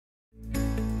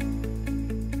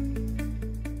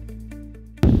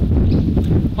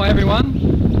Hi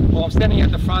everyone. Well, I'm standing at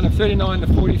the front of 39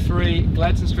 to 43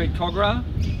 Gladstone St Kogarah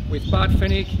with Bart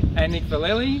Fenech Nik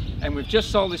Vaalele, and we've just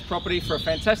sold this property for a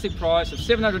fantastic price of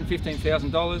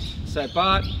 $715,000. So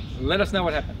Bart, let us know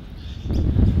what happened.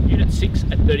 Unit 6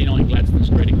 at 39 Gladstone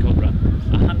Street in Kogarah,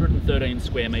 113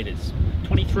 square metres.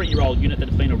 23-year-old unit that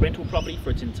had been a rental property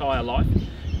for its entire life,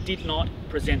 did not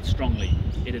present strongly.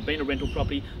 It had been a rental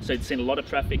property, so it'd seen a lot of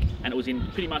traffic and it was in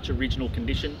pretty much original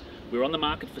condition. We were on the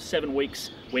market for 7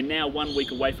 weeks. We're now 1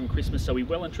 week away from Christmas, so we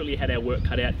well and truly had our work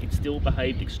cut out. It still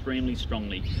behaved extremely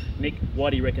strongly. Nick, why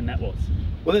do you reckon that was?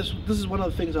 Well, this is one of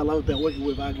the things I love about working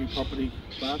with Argy Property,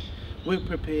 Bart. We're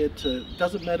prepared to,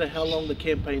 doesn't matter how long the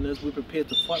campaign is, we're prepared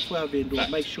to fight for our vendor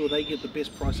and make sure they get the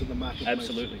best price in the market.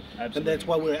 Absolutely. And that's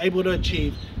why we're able to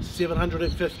achieve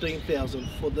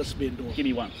 $715,000 for this vendor. Give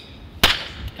me one.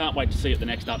 Can't wait to see you at the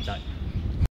next update.